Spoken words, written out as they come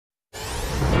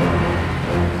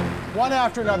One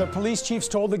after another, police chiefs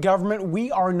told the government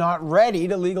we are not ready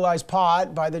to legalize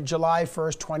pot by the July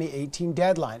 1st, 2018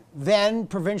 deadline. Then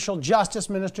provincial justice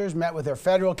ministers met with their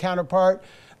federal counterpart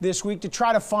this week to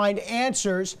try to find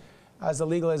answers as the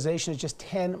legalization is just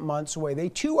 10 months away. They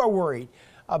too are worried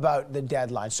about the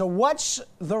deadline. So what's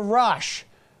the rush?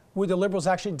 Would the Liberals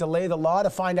actually delay the law? To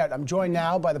find out, I'm joined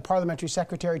now by the Parliamentary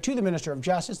Secretary to the Minister of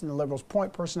Justice and the Liberals'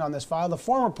 point person on this file. The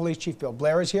former Police Chief Bill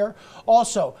Blair is here.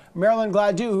 Also, Marilyn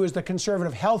Gladu, who is the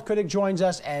Conservative health critic, joins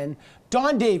us. And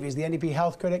Don Davies, the NDP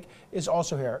health critic, is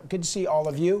also here. Good to see all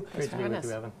of you. Great to be with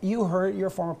you, Evan. You heard, you're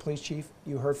a former police chief.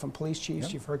 You heard from police chiefs.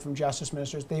 Yep. You've heard from justice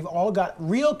ministers. They've all got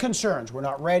real concerns. We're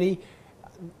not ready.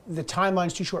 The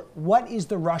timeline's too short. What is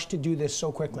the rush to do this so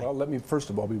quickly? Well, let me first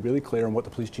of all be really clear on what the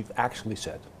police chief actually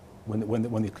said. When the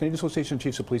Canadian Association of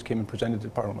Chiefs of Police came and presented to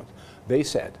Parliament, they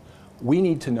said, we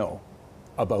need to know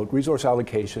about resource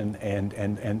allocation and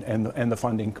the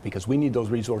funding, because we need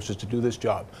those resources to do this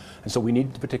job. And so we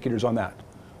need the particulars on that.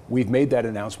 We've made that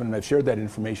announcement, and I've shared that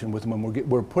information with them, and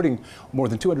we're putting more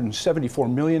than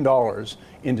 $274 million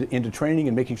into training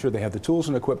and making sure they have the tools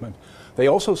and equipment. They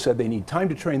also said they need time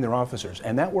to train their officers,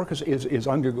 and that work is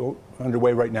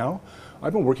underway right now.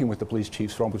 I've been working with the police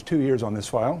chiefs for almost 2 years on this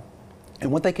file.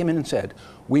 And what they came in and said,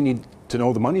 we need to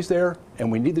know the money's there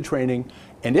and we need the training.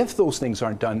 And if those things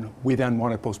aren't done, we then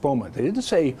want a postponement. They didn't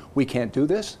say we can't do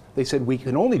this. They said we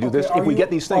can only do this if we get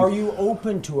these things. Are you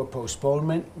open to a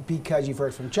postponement? Because you've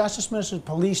heard from justice ministers,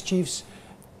 police chiefs.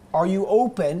 Are you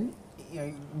open?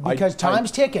 Because time's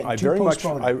ticking to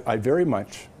postpone it. I very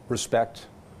much respect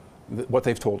what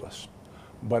they've told us.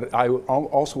 But I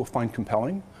also find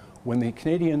compelling when the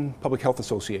Canadian Public Health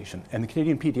Association and the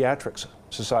Canadian Pediatrics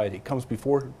Society comes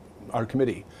before our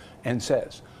committee and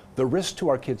says, the risk to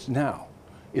our kids now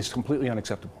is completely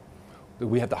unacceptable.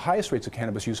 We have the highest rates of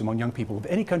cannabis use among young people of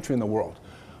any country in the world.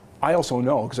 I also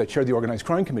know, because I chaired the Organized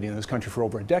Crime Committee in this country for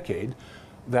over a decade,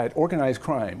 that organized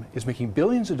crime is making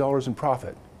billions of dollars in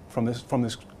profit from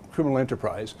this criminal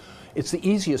enterprise. It's the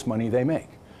easiest money they make.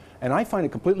 And I find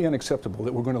it completely unacceptable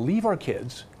that we're going to leave our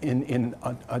kids in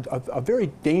a very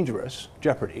dangerous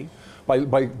jeopardy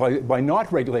by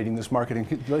not regulating this market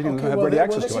and letting them have ready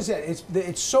access to it.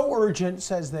 It's so urgent,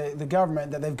 says the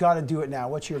government, that they've got to do it now.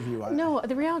 What's your view on it? No,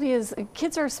 the reality is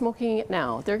kids are smoking it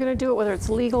now. They're going to do it whether it's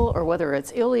legal or whether it's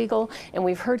illegal. And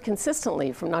we've heard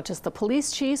consistently from not just the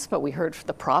police chiefs, but we heard from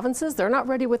the provinces. They're not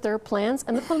ready with their plans.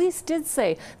 And the police did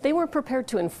say they weren't prepared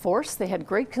to enforce. They had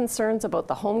great concerns about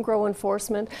the home grow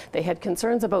enforcement. They had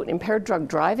concerns about impaired drug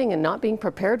driving and not being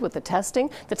prepared with the testing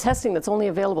that's only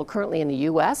available currently in the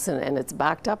U.S. and it's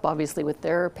backed up, obviously, with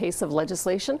their pace of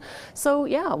legislation. So,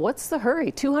 yeah, what's the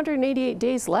hurry? 288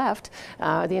 days left.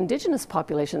 The Indigenous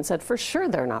population said for sure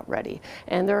they're not ready.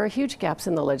 And there are huge gaps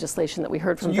in the legislation that we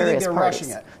heard from various parties. Rushing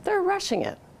it? They're rushing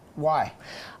it. Why?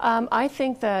 I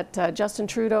think that Justin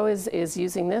Trudeau is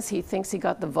using this. He thinks he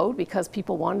got the vote because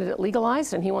people wanted it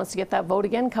legalized, and he wants to get that vote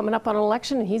again coming up on an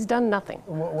election, and he's done nothing.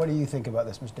 What do you think about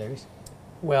this, Mr. Davies?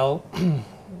 Well,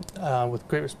 with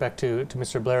great respect to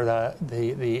Mr. Blair,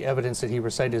 the evidence that he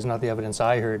recited is not the evidence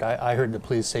I heard. I heard the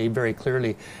police say very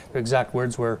clearly, their exact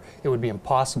words were, it would be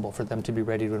impossible for them to be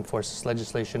ready to enforce this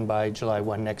legislation by July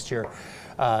 1 next year.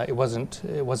 It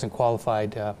wasn't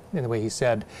qualified in the way he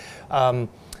said.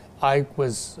 I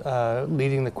was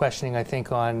leading the questioning, I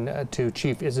think, on to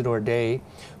Chief Isidore Day,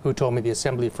 who told me the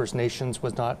Assembly of First Nations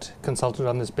was not consulted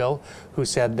on this bill, who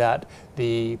said that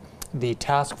the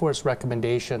task force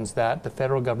recommendations that the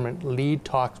federal government lead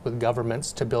talks with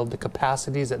governments to build the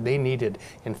capacities that they needed,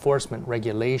 enforcement,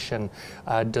 regulation,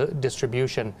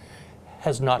 distribution,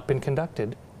 has not been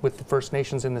conducted with the First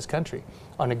Nations in this country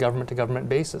on a government-to-government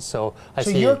basis. So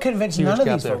you're convinced none of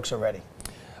these folks are ready?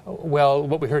 Well,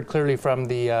 what we heard clearly from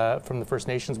the First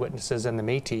Nations witnesses and the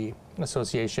Métis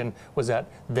Association was that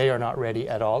they are not ready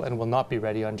at all and will not be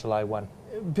ready on July 1.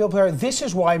 Bill Blair, this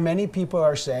is why many people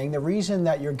are saying the reason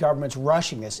that your government's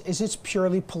rushing this is it's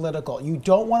purely political. You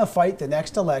don't want to fight the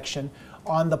next election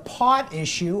on the pot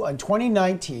issue in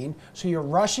 2019, so you're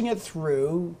rushing it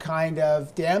through, kind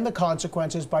of damn the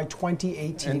consequences by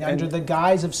 2018 under the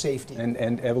guise of safety.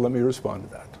 And Eva, let me respond to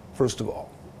that. First of all,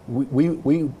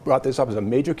 we brought this up as a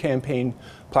major campaign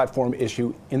platform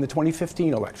issue in the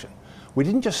 2015 election. We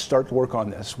didn't just start to work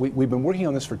on this. We've been working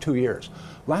on this for 2 years.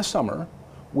 Last summer,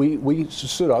 we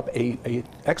stood up a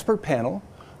expert panel,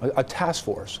 a task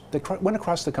force that went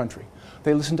across the country.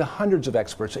 They listened to hundreds of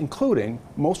experts, including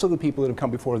most of the people that have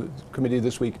come before the committee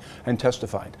this week and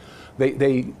testified.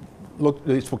 They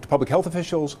spoke to public health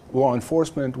officials, law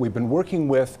enforcement. We've been working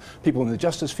with people in the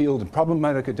justice field and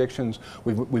problematic addictions.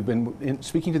 We've been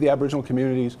speaking to the Aboriginal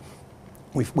communities.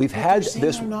 we've had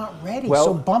this. They're not ready, well,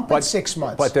 so bump it 6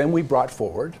 months. But then we brought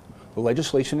forward the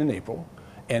legislation in April,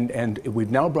 and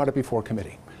we've now brought it before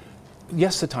committee.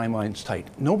 Yes, the timeline's tight.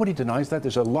 Nobody denies that.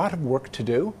 There's a lot of work to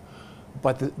do,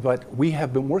 but we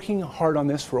have been working hard on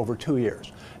this for over 2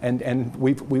 years. And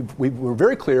we were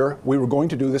very clear we were going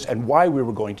to do this and why we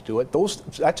were going to do it.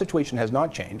 That situation has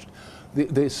not changed.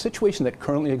 The situation that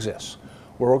currently exists,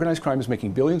 where organized crime is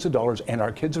making billions of dollars and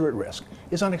our kids are at risk,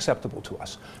 is unacceptable to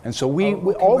us. And so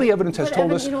all the evidence has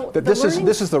told us that this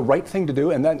is the right thing to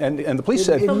do, and the police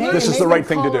said this is the right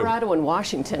thing to do. Colorado and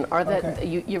Washington are that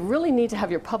you really need to have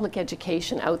your public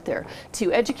education out there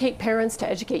to educate parents, to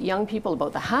educate young people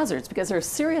about the hazards, because there are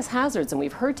serious hazards, and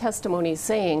we've heard testimonies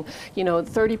saying,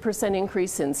 30%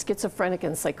 increase in schizophrenic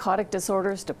and psychotic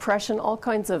disorders, depression, all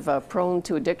kinds of prone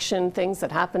to addiction, things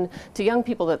that happen to young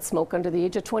people that smoke under the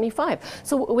age of 25.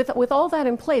 So with all that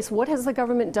in place, what has the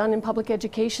government done in public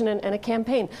education and a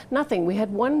campaign? Nothing. We had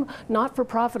one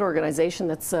not-for-profit organization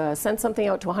that's sent something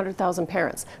out to 100,000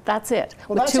 parents. That's it,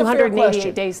 with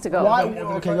 288 days to go.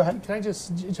 Okay, go ahead. Can I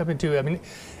just jump into it? I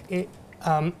mean,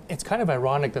 it's kind of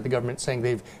ironic that the government's saying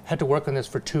they've had to work on this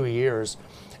for 2 years.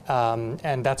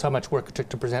 And that's how much work it took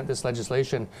to present this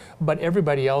legislation. But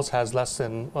everybody else has less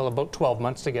than, about 12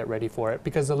 months to get ready for it,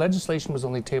 because the legislation was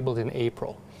only tabled in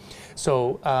April.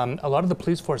 So a lot of the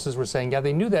police forces were saying, yeah,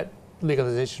 they knew that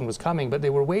legalization was coming, but they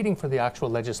were waiting for the actual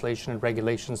legislation and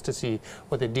regulations to see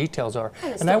what the details are.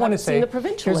 And I want to say,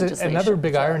 here's another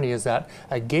big irony, is that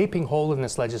a gaping hole in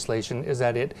this legislation is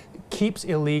that it keeps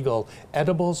illegal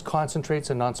edibles, concentrates,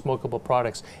 and non-smokable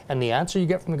products. And the answer you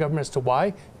get from the government as to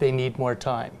why, they need more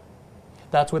time.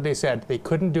 That's what they said. They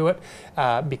couldn't do it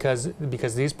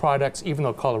because these products, even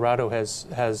though Colorado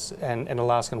and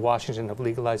Alaska and Washington have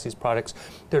legalized these products,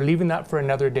 they're leaving that for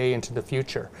another day into the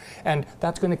future. And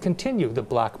that's going to continue. The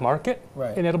black market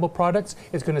in edible products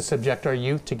is going to subject our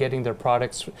youth to getting their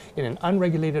products in an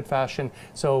unregulated fashion.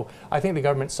 So I think the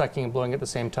government's sucking and blowing at the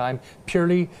same time,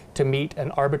 purely to meet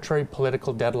an arbitrary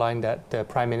political deadline that the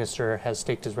Prime Minister has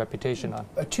staked his reputation on.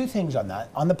 Two things on that.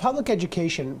 On the public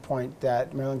education point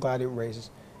that Marilyn Gladu raises,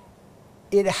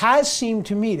 it has seemed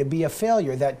to me to be a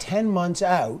failure that 10 months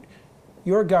out,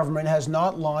 your government has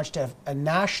not launched a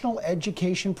national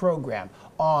education program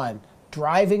on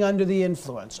driving under the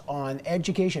influence, on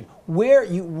education.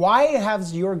 Why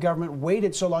has your government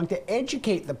waited so long to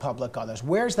educate the public on this?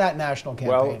 Where's that national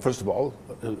campaign? Well, first of all,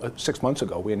 6 months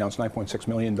ago, we announced $9.6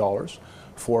 million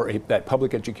for that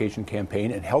public education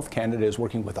campaign, and Health Canada is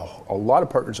working with a lot of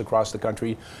partners across the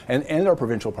country and our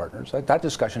provincial partners. That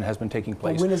discussion has been taking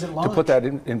place. But when is it launched? To put that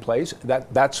in place,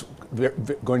 that's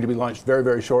going to be launched very,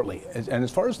 very shortly. And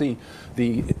as far as the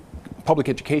public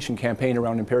education campaign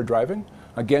around impaired driving,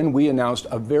 again, we announced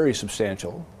a very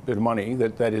substantial bit of money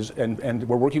that is, and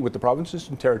we're working with the provinces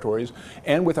and territories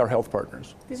and with our health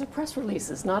partners. These are press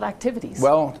releases, not activities.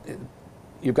 Well,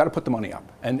 you've got to put the money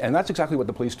up. And that's exactly what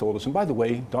the police told us. And by the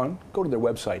way, Don, go to their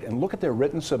website and look at their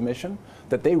written submission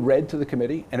that they read to the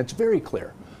committee, and it's very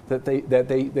clear that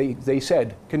they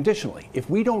said conditionally, if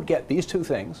we don't get these two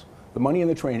things, the money and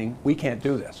the training, we can't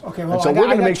do this. Okay, well, and so we're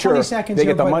going to make sure they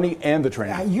get the here, money and the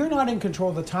training. You're not in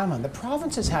control of the timeline. The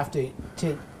provinces have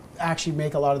to actually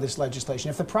make a lot of this legislation.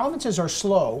 If the provinces are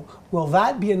slow, will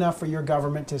that be enough for your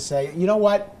government to say, you know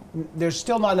what, there's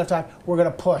still not enough time, we're going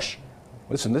to push?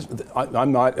 Listen,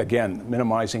 I'm not, again,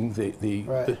 minimizing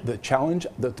the challenge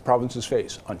that the provinces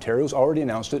face. Ontario's already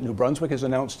announced it. New Brunswick has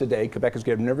announced today. Quebec has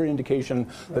given every indication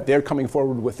that they're coming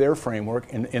forward with their framework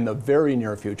in the very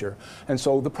near future. And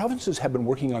so the provinces have been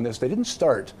working on this. They didn't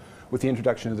start with the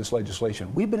introduction of this legislation.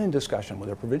 We've been in discussion with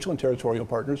our provincial and territorial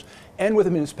partners and with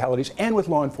the municipalities and with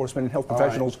law enforcement and health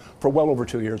professionals for well over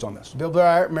 2 years on this. Bill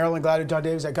Blair, Marilyn Gladu,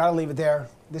 Davies, I got to leave it there.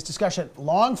 This discussion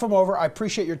long from over. I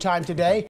appreciate your time today.